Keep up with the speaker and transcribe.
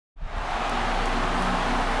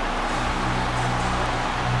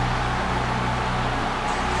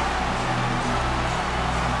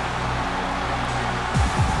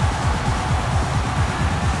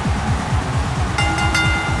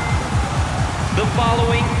The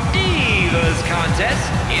following Divas contest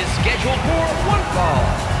is scheduled for one fall.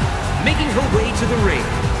 Making her way to the ring,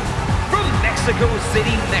 from Mexico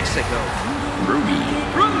City, Mexico, Rubi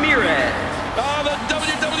Ramirez. The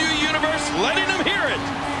WWE Universe letting them hear it.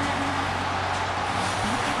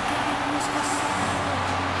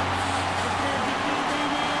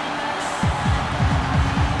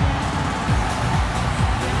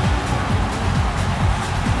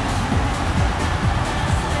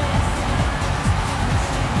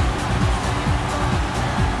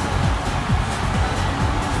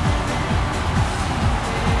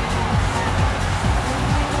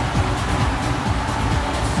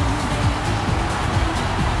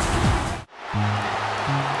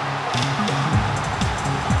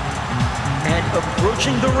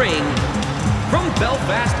 Approaching the ring, from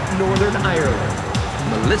Belfast, Northern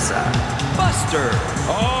Ireland, Melissa Buster.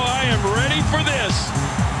 Oh, I am ready for this.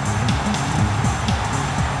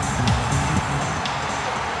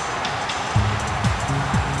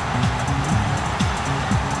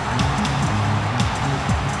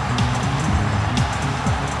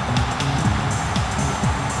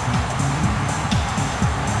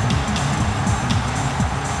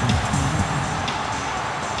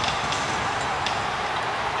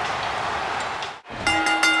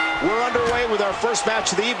 We're underway with our first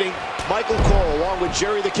match of the evening. Michael Cole along with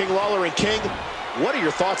Jerry the King Lawler. And King, what are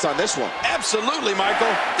your thoughts on this one? Absolutely,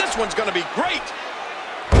 Michael. This one's going to be great.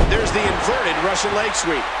 There's the inverted Russian leg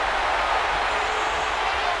sweep.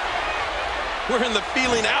 We're in the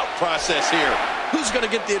feeling out process here. Who's going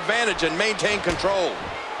to get the advantage and maintain control?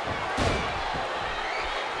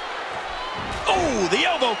 Oh, the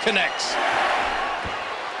elbow connects.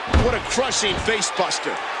 What a crushing face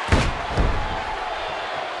buster.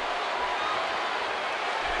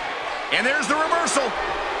 And there's the reversal.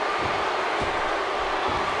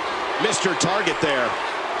 Mr. Target there.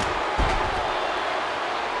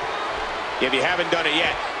 If you haven't done it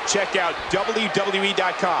yet, check out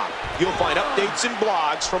WWE.com. You'll find updates and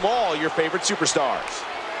blogs from all your favorite superstars.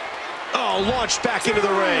 Oh, launched back into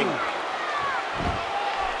the ring.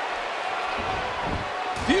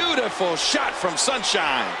 Beautiful shot from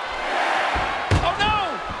Sunshine. Oh,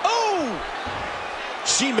 no! Oh!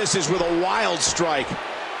 She misses with a wild strike.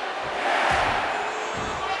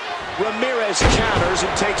 Ramirez counters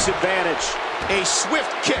and takes advantage. A swift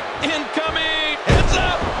kick. Incoming! Heads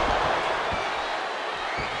up!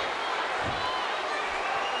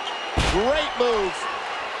 Great move.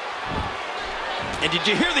 And did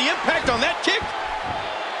you hear the impact on that kick?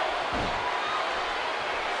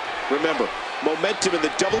 Remember, momentum in the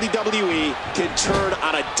WWE can turn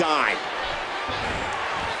on a dime.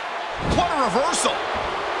 What a reversal!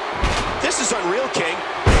 This is unreal, King.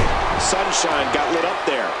 Sunshine got lit up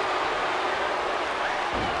there.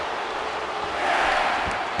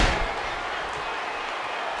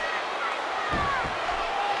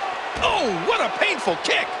 Oh, what a painful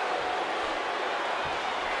kick!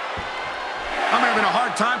 I'm having a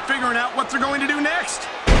hard time figuring out what they're going to do next.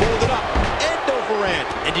 Hold it up, end over end.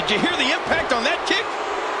 And did you hear the impact on that kick?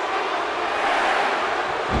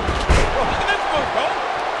 Oh, look at this move, Cole.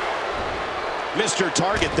 Mr.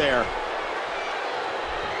 Target there.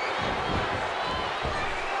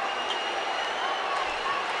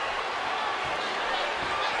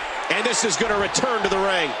 And this is going to return to the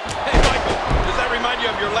ring. Hey, Michael, does that remind you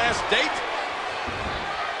of your last date?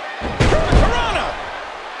 Corona!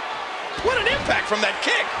 What an impact from that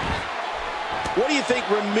kick! What do you think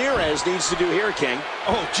Ramirez needs to do here, King?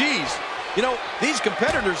 Oh, geez. You know, these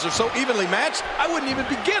competitors are so evenly matched, I wouldn't even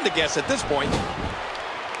begin to guess at this point.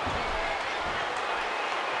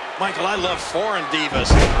 Michael, I love foreign divas.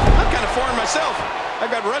 I'm kind of foreign myself. I've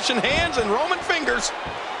got Russian hands and Roman fingers.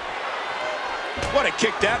 What a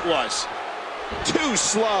kick that was. Too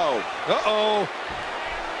slow. Uh-oh.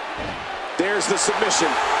 There's the submission.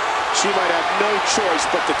 She might have no choice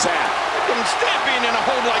but to tap. I couldn't stand being in a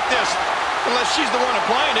hold like this, unless she's the one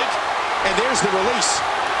applying it. And there's the release.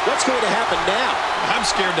 What's going to happen now? I'm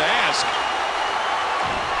scared to ask.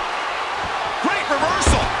 Great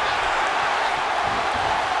reversal.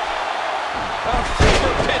 A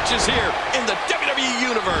fever pitch is here in the WWE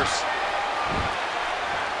Universe.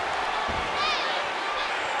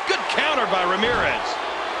 Good counter by Ramirez.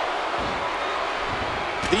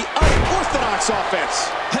 The unorthodox offense.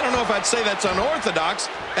 I don't know if I'd say that's unorthodox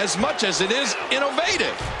as much as it is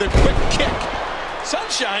innovative. The quick kick.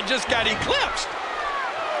 Sunshine just got eclipsed.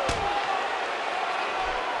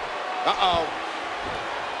 Uh-oh.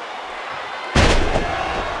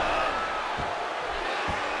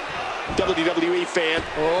 WWE fan.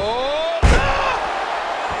 Oh, ah!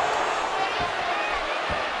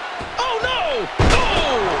 Oh no!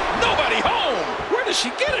 Oh, nobody home!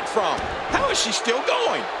 from? How is she still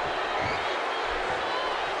going?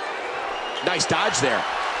 Nice dodge there.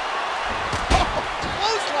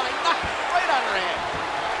 Clothesline, knocked right on her head.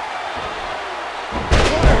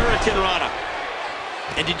 What a Hurricane Rana.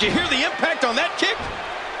 And did you hear the impact on that kick?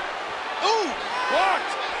 Ooh,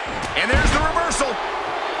 blocked. And there's the reversal.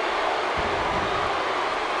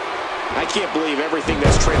 I can't believe everything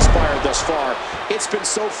that's transpired thus far. It's been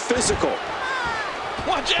so physical.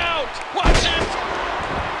 Watch out! Watch it!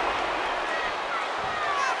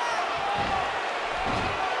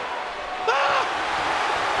 Ah!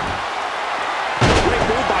 Great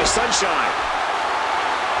move by Sunshine.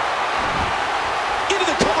 Into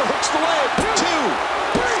the cover, hooks the leg. 2,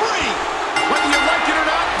 3. Whether you like it or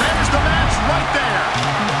not, there's the match right there.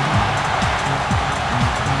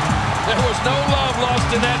 There was no love lost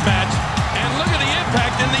in that match. And look at the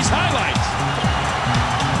impact in these highlights.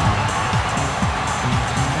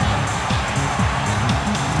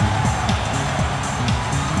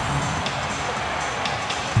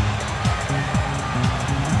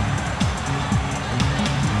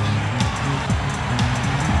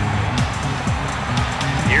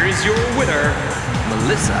 Here is your winner,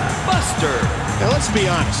 Melissa Buster. Now, let's be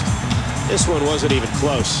honest. This one wasn't even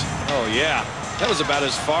close. Oh, yeah. That was about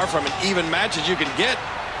as far from an even match as you could get.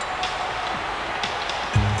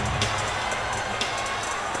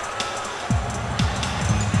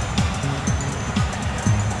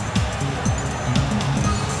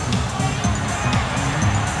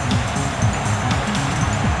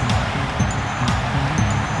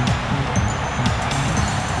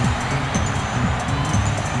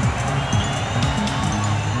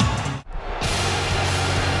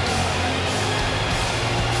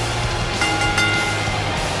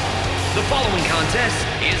 The following contest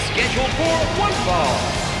is scheduled for one fall.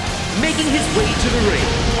 Making his way to the ring,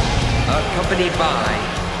 accompanied by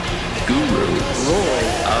Guru Roy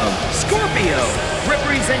of Scorpio,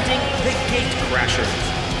 representing the Gate Crashers.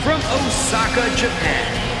 From Osaka,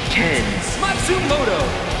 Japan, Ken Matsumoto.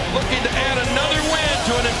 Looking to add another win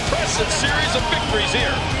to an impressive series of victories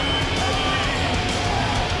here.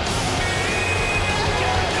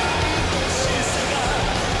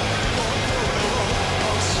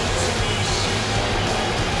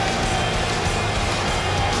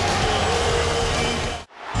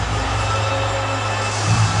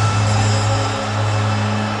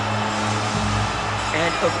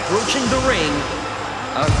 Approaching the ring,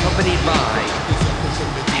 accompanied by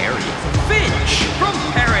Finch from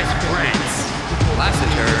Paris, France.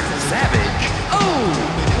 Lazare, Savage. Oh!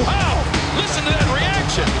 Wow! Listen to that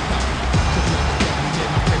reaction!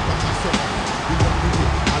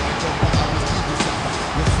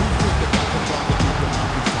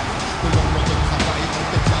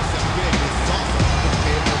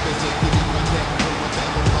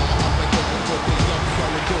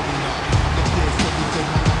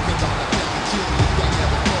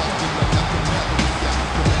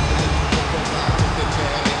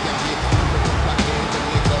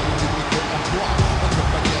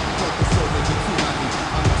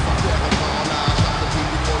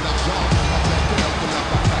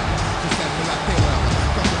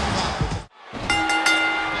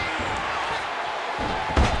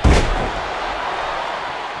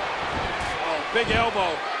 Big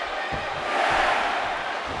elbow.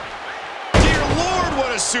 Dear Lord, what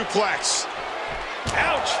a suplex.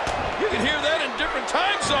 Ouch! You can hear that in different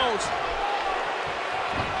time zones.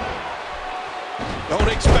 Don't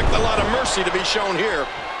expect a lot of mercy to be shown here.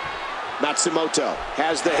 Matsumoto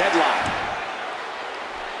has the headlock.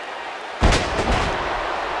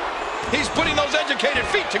 He's putting those educated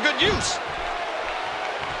feet to good use.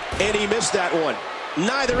 And he missed that one.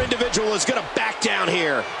 Neither individual is going to back down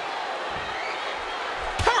here.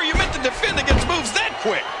 How are you meant to defend against moves that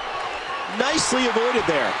quick? Nicely avoided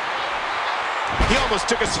there. He almost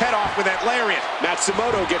took his head off with that lariat.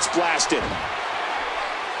 Matsumoto gets blasted.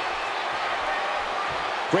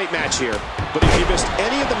 Great match here. But if you missed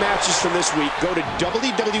any of the matches from this week, go to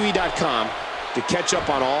WWE.com to catch up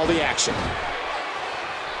on all the action.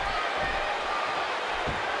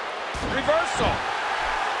 Reversal.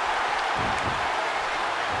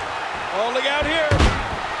 Holding out here.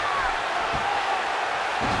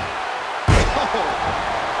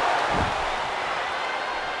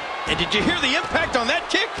 And did you hear the impact on that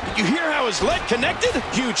kick? Did you hear how his leg connected?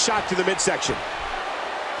 Huge shot to the midsection.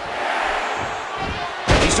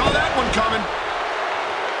 He saw that one coming.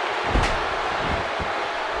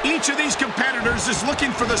 Each of these competitors is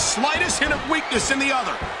looking for the slightest hint of weakness in the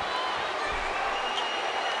other.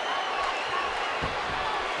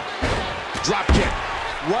 Drop kick.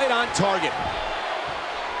 Right on target.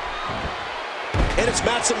 And it's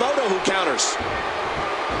Matsumoto who counters.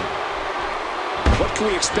 What can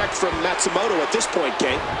we expect from Matsumoto at this point,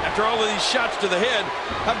 King? After all of these shots to the head,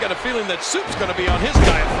 I've got a feeling that Soup's going to be on his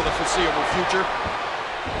diet for the foreseeable future.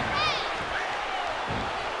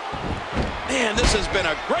 Man, this has been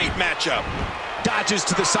a great matchup. Dodges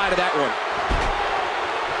to the side of that one.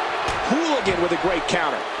 Hooligan with a great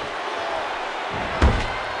counter.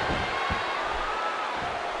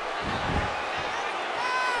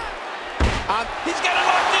 He's got it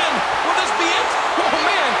locked in. Will this be it? Oh,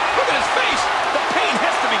 man, look at his face. The pain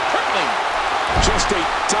has to be crippling. Just a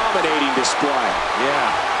dominating display.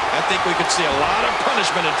 Yeah, I think we could see a lot of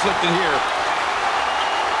punishment inflicted here.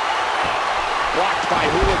 Blocked by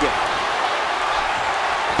Hooligan.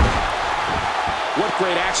 What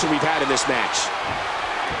great action we've had in this match.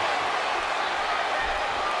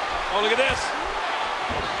 Oh, look at this.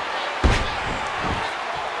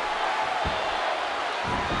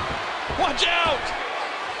 Watch out!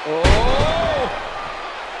 Oh!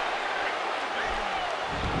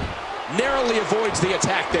 Narrowly avoids the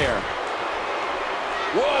attack there.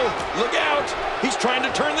 Whoa, look out! He's trying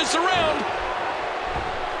to turn this around.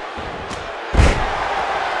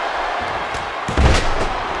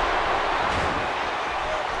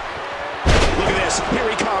 Look at this. Here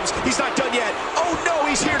he comes. He's not done yet. Oh, no,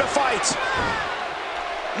 he's here to fight.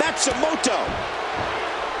 Matsumoto.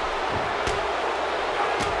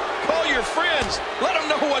 Call your friends. Let them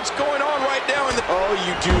know what's going on right now. Oh,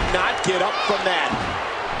 you do not get up from that.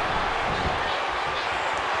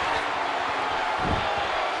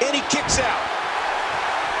 And he kicks out.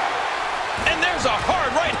 And there's a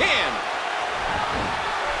hard right hand.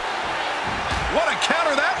 What a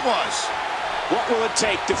counter that was. What will it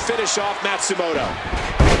take to finish off Matsumoto?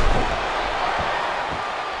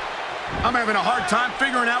 I'm having a hard time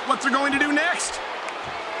figuring out what they're going to do next.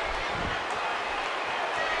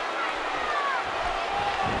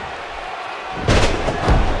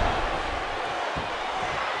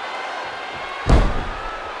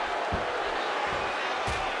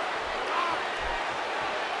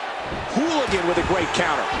 Hooligan with a great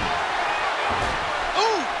counter.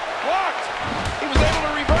 Ooh, blocked. He was able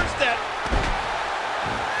to reverse that.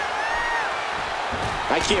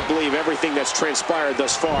 I can't believe everything that's transpired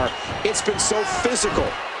thus far. It's been so physical.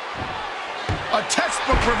 A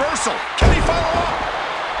textbook reversal. Can he follow up?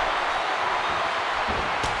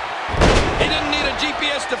 He didn't need a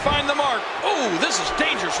GPS to find the mark. Oh, this is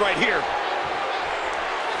dangerous right here.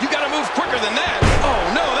 You got to move quicker than that.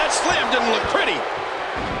 Oh, no, that slam didn't look pretty.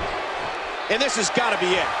 And this has got to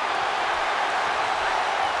be it.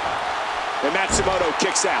 And Matsumoto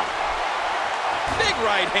kicks out. Big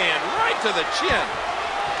right hand, right to the chin.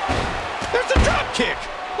 There's the drop kick.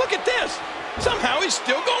 Look at this. Somehow he's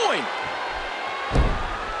still going.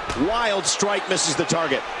 Wild strike misses the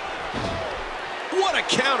target. What a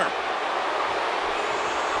counter.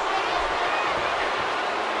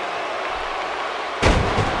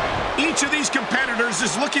 Each of these competitors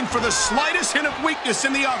is looking for the slightest hint of weakness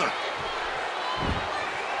in the other.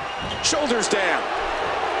 Shoulders down.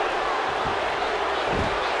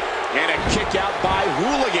 And a kick out by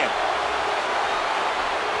Hooligan.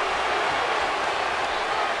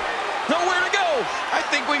 Nowhere to go. I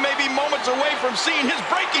think we may be moments away from seeing his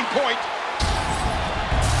breaking point.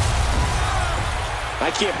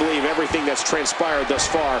 I can't believe everything that's transpired thus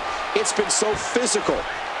far. It's been so physical.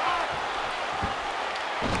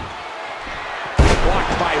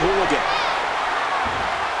 Blocked by Hooligan.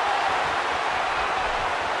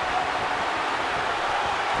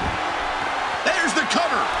 There's the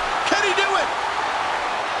cover. Can he do it?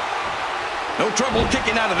 No trouble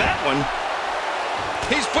kicking out of that one.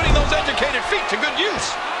 He's putting those educated feet to good use.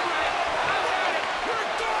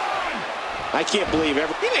 I can't believe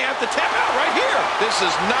He may have to tap out right here. This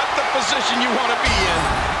is not the position you want to be in.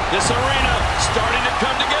 This arena starting to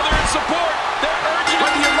come together in support. They're urging.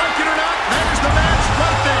 Whether you like it or not, there's the match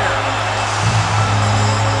right there.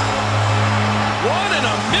 1 in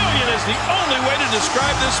a million is the only way to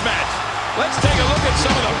describe this match. Let's take a look at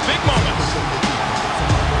some of the big moments.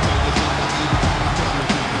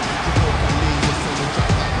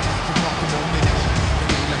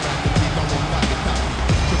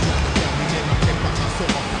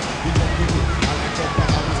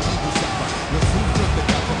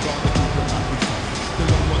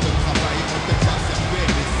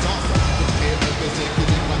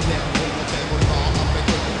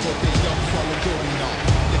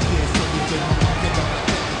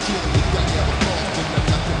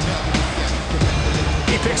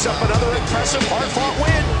 Picks up another impressive hard-fought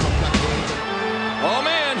win. Oh,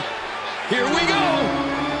 man. Here we go.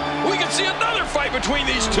 We can see another fight between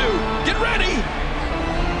these two. Get ready.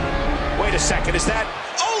 Wait a second. Is that...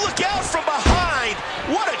 Oh, look out from behind.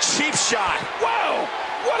 What a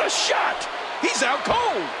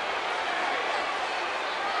cold.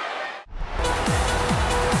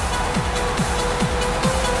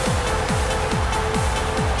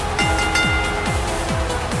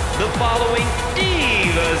 The following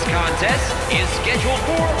Divas contest is scheduled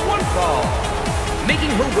for one fall.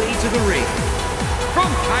 Making her way to the ring,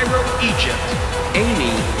 from Cairo, Egypt,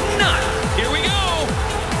 Amina. Here we go.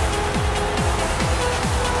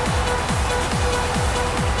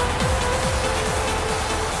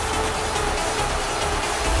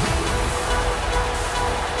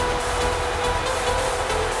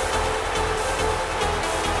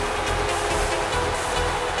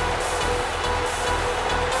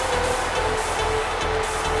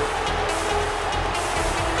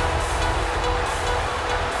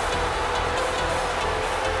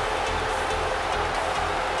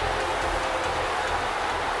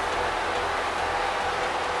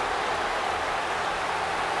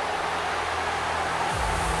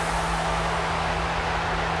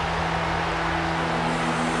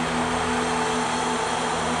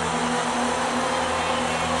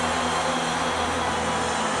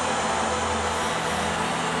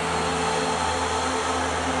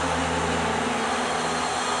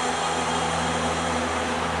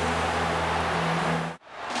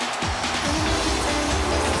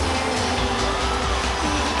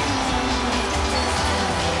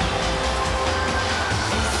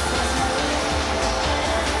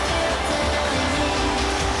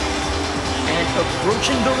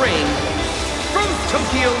 Approaching the ring, from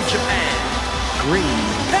Tokyo, Japan, Green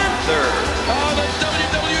Panther. Oh, the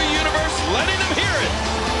WWE Universe letting them hear it.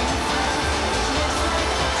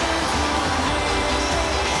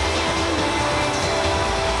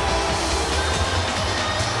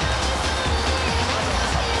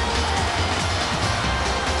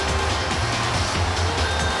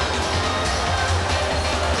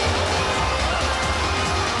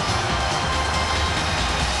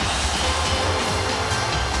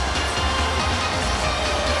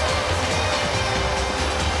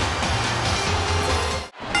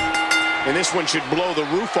 And this one should blow the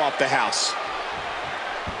roof off the house.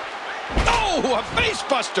 Oh, a face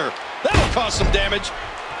buster. That'll cause some damage.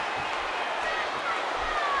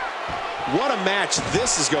 What a match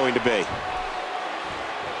this is going to be.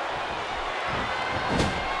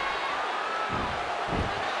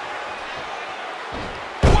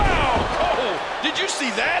 Wow, Cole, did you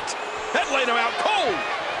see that? That laid him out cold.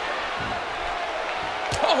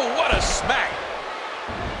 Oh, what a smack.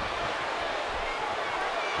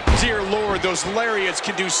 Dear Lord, those lariats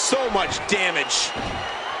can do so much damage.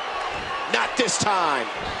 Not this time.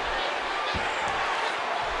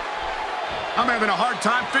 I'm having a hard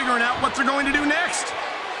time figuring out what they're going to do next.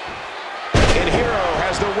 And Hiro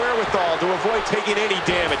has the wherewithal to avoid taking any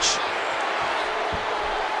damage.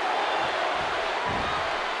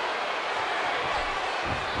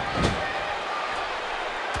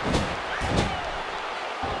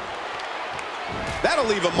 That'll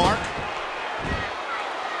leave a mark.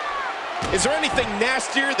 Is there anything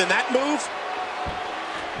nastier than that move?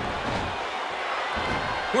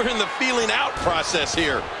 We're in the feeling out process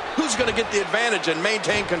here. Who's going to get the advantage and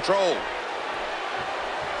maintain control?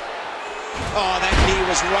 Oh, that knee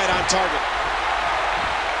was right on target.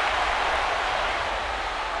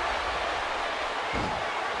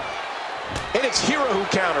 And it's Hiro who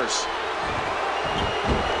counters.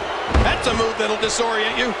 That's a move that'll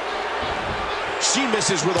disorient you. She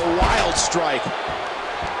misses with a wild strike.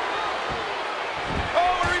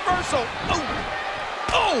 Oh, a reversal. Oh,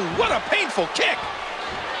 oh, what a painful kick.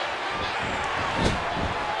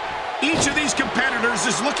 Each of these competitors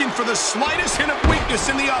is looking for the slightest hint of weakness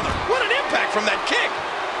in the other. What an impact from that kick.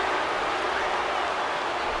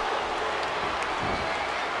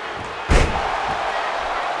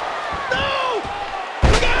 No!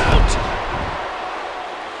 Look out!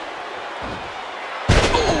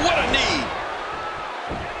 Oh, what a knee.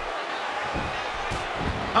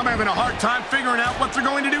 I'm having a hard time figuring out what they're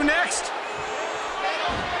going to do next.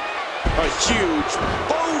 A huge,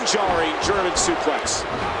 bone-jarring German suplex.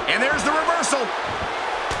 And there's the reversal.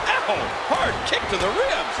 Ow! Hard kick to the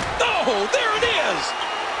ribs. Oh, there it is.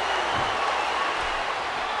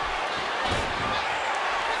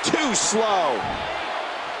 Too slow.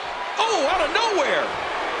 Oh, out of nowhere.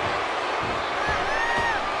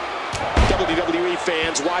 WWE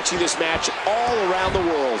fans watching this match all around the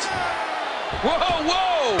world. Whoa,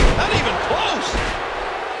 whoa! Not even close.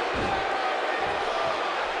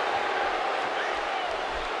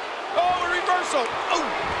 Oh, a reversal. Oh.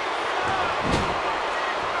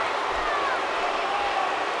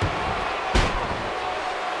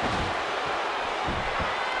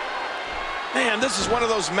 Man, Man, this is one of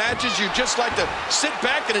those matches you just like to sit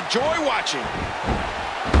back and enjoy watching.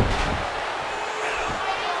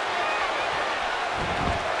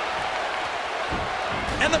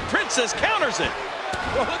 And the Princess counters it.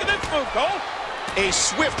 Well, look at this move, Cole. A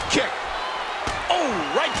swift kick. Oh,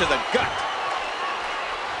 right to the gut.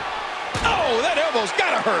 Oh, that elbow's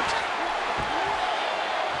gotta hurt.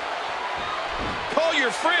 Call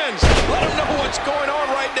your friends. Let them know what's going on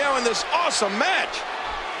right now in this awesome match.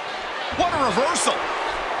 What a reversal.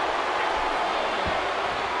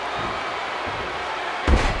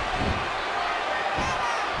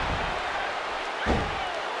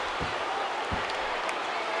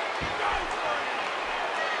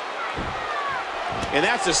 And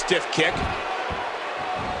that's a stiff kick.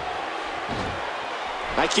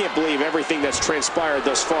 I can't believe everything that's transpired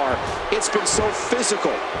thus far. It's been so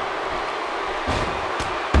physical.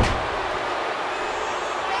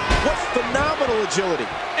 What phenomenal agility.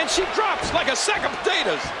 And she drops like a sack of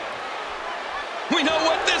potatoes. We know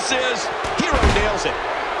what this is. Hiro nails it.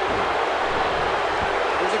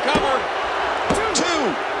 There's a cover. 2,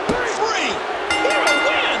 3. Hiro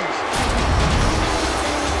wins.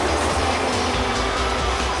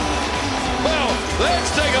 Well, let's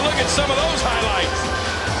take a look at some of those highlights.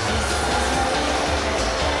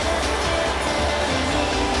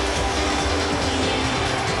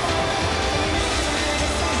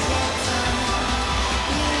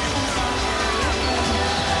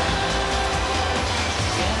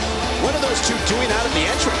 What are those two doing out at the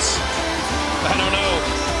entrance? I don't know,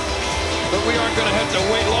 but we aren't going to have to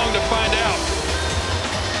wait long to find out.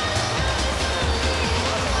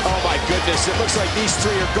 Oh my goodness, it looks like these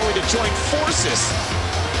three are going to join forces.